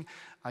teaching.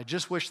 I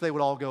just wish they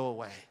would all go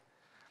away.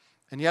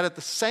 And yet at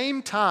the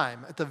same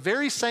time, at the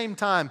very same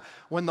time,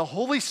 when the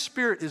Holy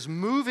Spirit is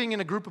moving in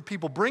a group of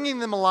people, bringing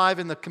them alive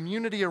in the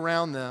community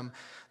around them,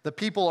 the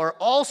people are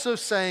also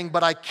saying,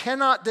 "But I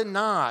cannot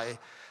deny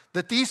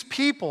that these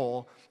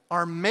people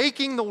are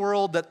making the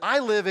world that I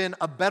live in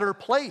a better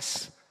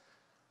place."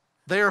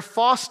 They are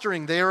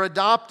fostering, they are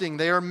adopting,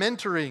 they are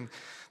mentoring,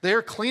 they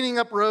are cleaning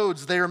up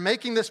roads, they are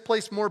making this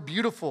place more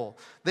beautiful.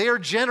 They are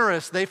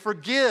generous, they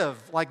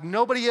forgive like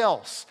nobody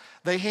else.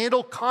 They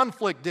handle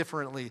conflict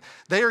differently.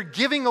 They are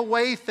giving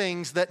away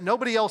things that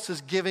nobody else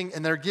is giving,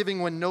 and they're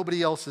giving when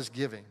nobody else is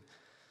giving.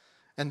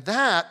 And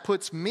that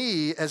puts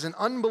me as an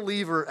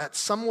unbeliever at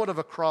somewhat of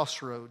a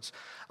crossroads.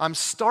 I'm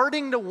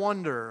starting to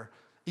wonder,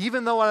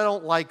 even though I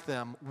don't like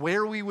them,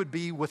 where we would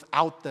be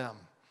without them.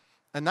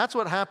 And that's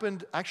what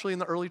happened actually in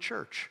the early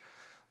church.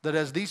 That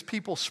as these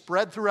people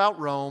spread throughout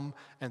Rome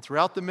and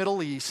throughout the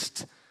Middle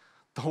East,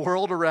 the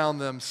world around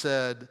them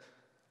said,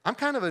 "I'm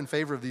kind of in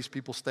favor of these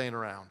people staying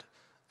around."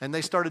 And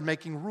they started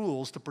making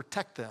rules to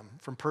protect them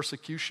from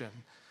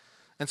persecution.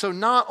 And so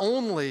not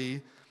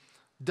only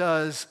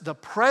does the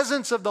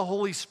presence of the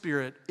Holy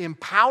Spirit,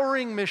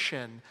 empowering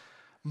mission,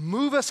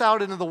 move us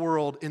out into the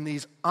world in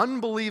these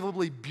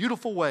unbelievably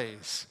beautiful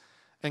ways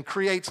and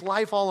creates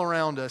life all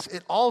around us,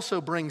 it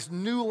also brings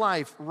new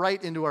life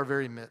right into our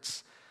very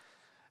midst.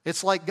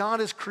 It's like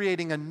God is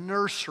creating a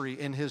nursery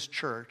in his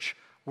church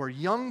where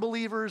young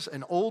believers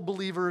and old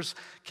believers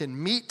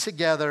can meet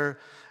together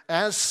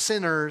as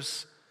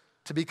sinners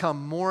to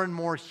become more and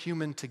more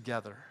human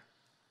together.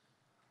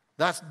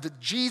 That's the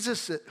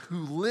Jesus who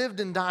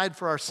lived and died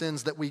for our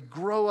sins, that we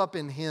grow up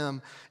in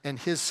him and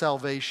his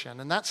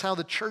salvation. And that's how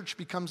the church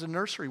becomes a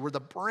nursery where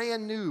the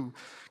brand new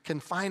can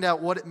find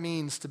out what it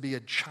means to be a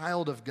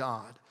child of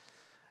God.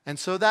 And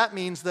so that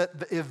means that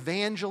the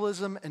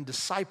evangelism and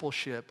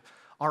discipleship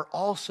are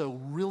also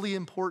really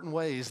important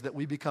ways that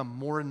we become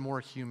more and more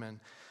human.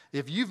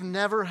 If you've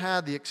never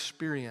had the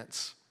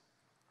experience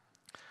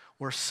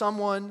where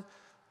someone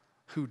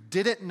who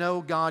didn't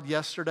know God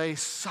yesterday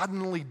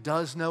suddenly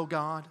does know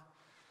God,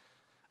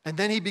 and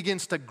then he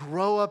begins to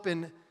grow up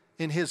in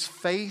his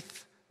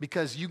faith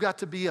because you got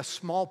to be a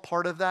small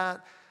part of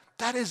that,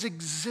 that is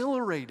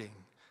exhilarating.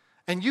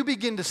 And you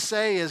begin to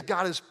say, as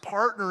God is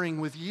partnering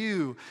with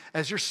you,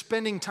 as you're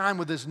spending time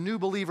with this new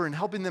believer and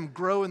helping them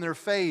grow in their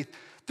faith,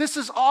 this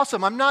is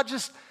awesome. I'm not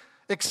just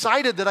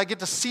excited that I get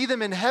to see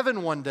them in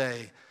heaven one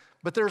day,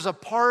 but there's a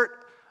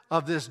part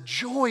of this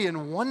joy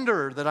and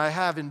wonder that I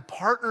have in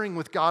partnering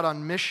with God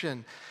on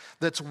mission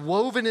that's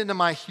woven into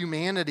my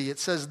humanity. It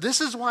says,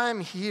 this is why I'm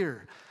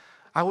here.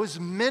 I was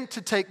meant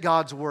to take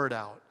God's word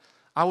out.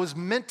 I was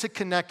meant to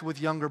connect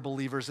with younger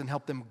believers and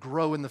help them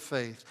grow in the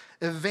faith.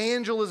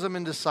 Evangelism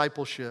and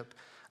discipleship.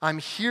 I'm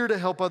here to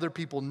help other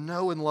people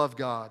know and love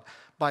God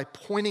by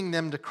pointing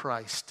them to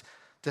Christ,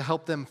 to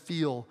help them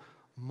feel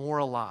more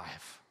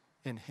alive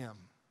in him.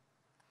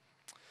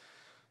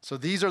 So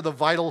these are the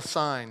vital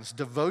signs: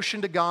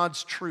 devotion to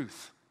God's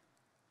truth,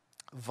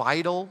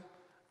 vital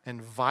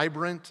and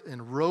vibrant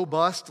and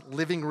robust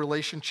living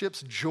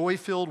relationships,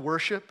 joy-filled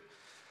worship,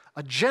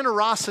 a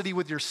generosity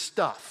with your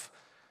stuff.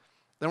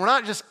 Then we're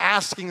not just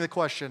asking the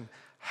question,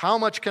 how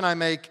much can I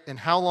make and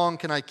how long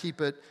can I keep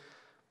it,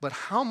 but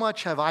how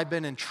much have I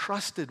been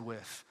entrusted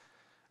with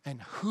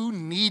and who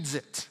needs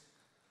it?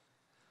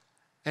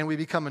 And we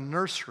become a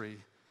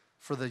nursery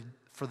for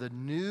the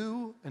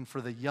new and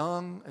for the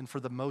young and for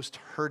the most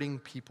hurting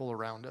people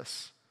around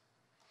us.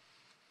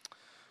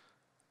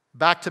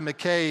 Back to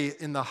McKay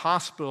in the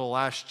hospital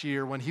last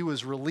year when he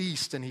was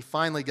released and he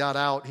finally got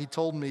out, he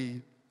told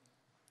me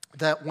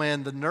that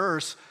when the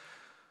nurse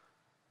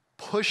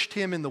pushed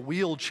him in the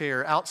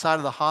wheelchair outside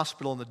of the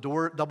hospital and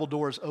the double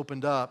doors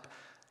opened up,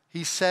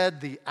 he said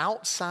the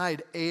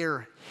outside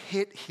air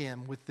hit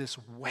him with this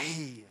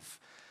wave.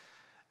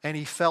 And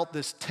he felt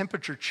this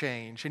temperature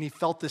change and he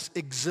felt this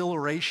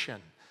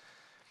exhilaration.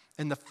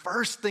 And the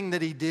first thing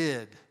that he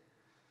did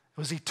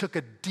was he took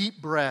a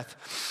deep breath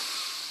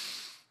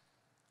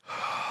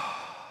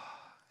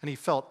and he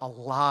felt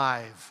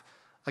alive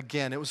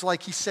again. It was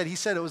like he said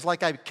it was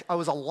like I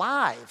was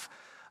alive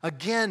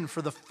again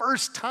for the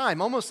first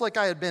time, almost like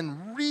I had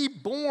been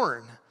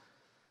reborn.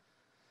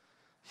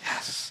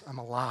 Yes, I'm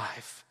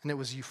alive. And it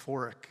was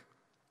euphoric.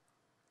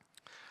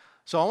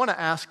 So I want to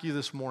ask you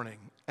this morning,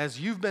 as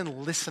you've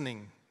been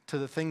listening to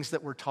the things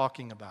that we're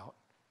talking about,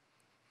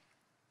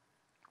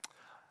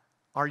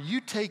 are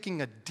you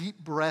taking a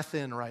deep breath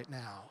in right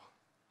now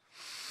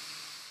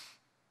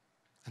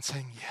and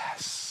saying,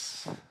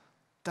 yes,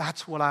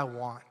 that's what I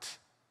want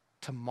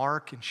to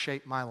mark and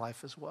shape my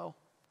life as well?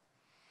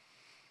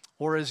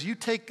 Or as you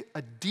take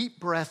a deep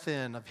breath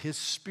in of His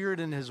Spirit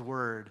and His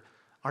Word,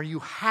 are you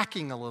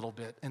hacking a little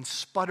bit and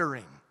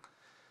sputtering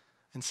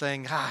and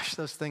saying, gosh,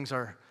 those things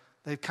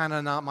they've kind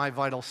of not my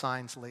vital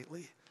signs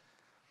lately?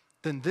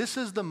 Then this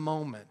is the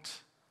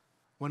moment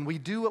when we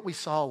do what we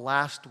saw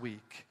last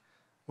week,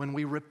 when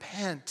we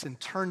repent and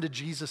turn to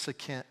Jesus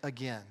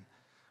again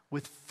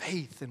with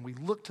faith and we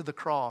look to the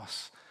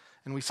cross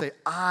and we say,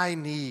 I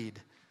need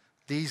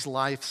these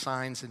life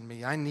signs in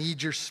me. I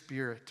need your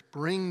Spirit.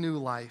 Bring new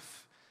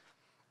life.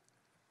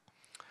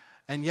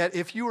 And yet,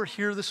 if you are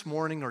here this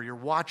morning or you're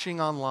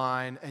watching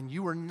online and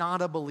you are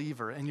not a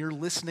believer and you're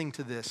listening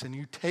to this and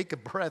you take a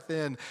breath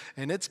in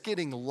and it's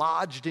getting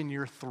lodged in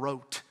your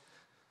throat,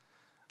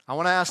 I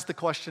want to ask the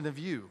question of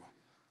you.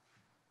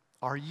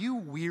 Are you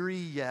weary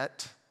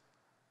yet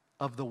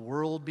of the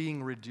world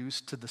being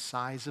reduced to the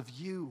size of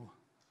you?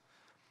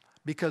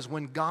 Because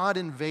when God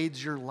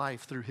invades your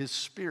life through His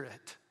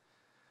Spirit,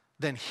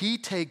 then He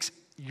takes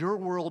your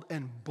world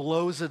and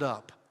blows it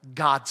up,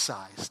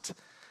 God-sized.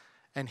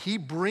 And He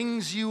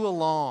brings you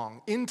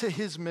along into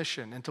His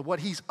mission, into what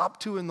He's up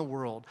to in the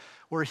world,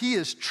 where He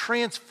is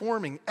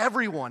transforming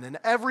everyone and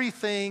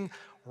everything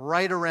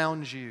right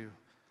around you.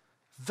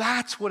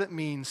 That's what it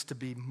means to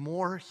be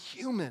more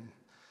human,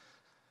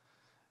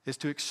 is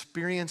to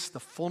experience the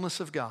fullness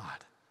of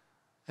God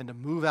and to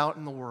move out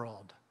in the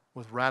world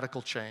with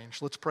radical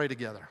change. Let's pray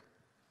together.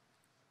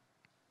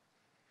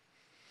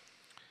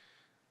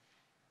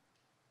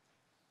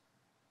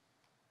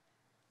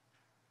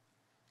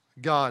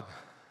 God,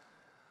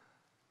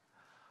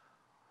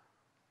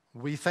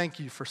 we thank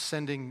you for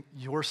sending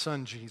your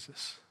Son,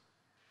 Jesus.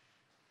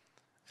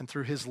 And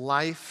through His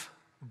life,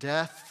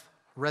 death,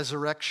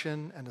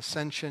 resurrection, and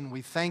ascension,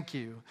 we thank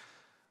you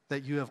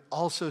that you have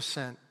also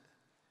sent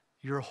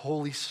your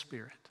Holy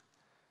Spirit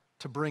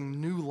to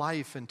bring new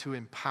life and to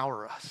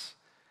empower us.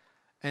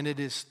 And it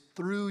is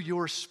through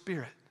your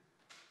Spirit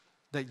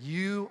that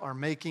you are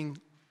making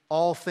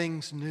all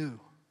things new.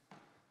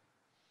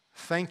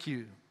 Thank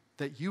you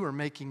that you are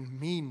making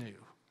me new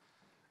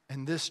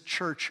and this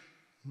church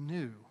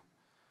new,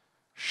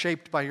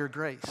 shaped by your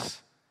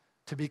grace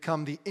to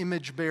become the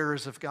image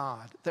bearers of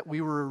God that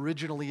we were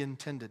originally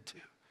intended to.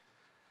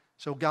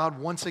 So God,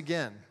 once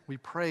again, we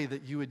pray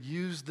that you would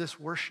use this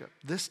worship,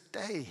 this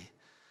day,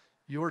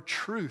 your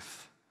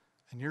truth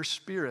and your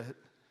Spirit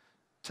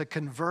to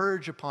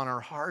converge upon our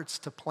hearts,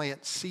 to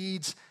plant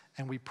seeds,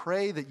 and we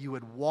pray that you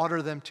would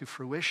water them to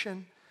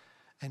fruition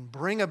and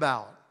bring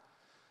about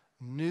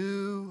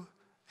new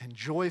and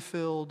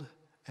joy-filled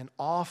and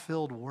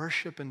awe-filled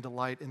worship and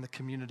delight in the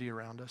community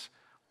around us.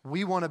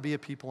 We want to be a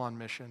people on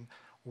mission.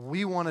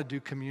 We want to do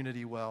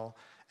community well,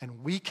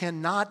 and we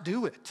cannot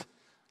do it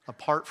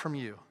apart from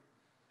you.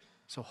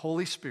 So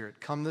Holy Spirit,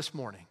 come this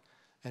morning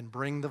and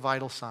bring the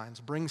vital signs,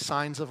 bring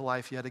signs of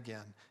life yet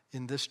again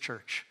in this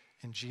church.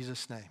 In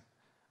Jesus' name,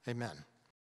 amen.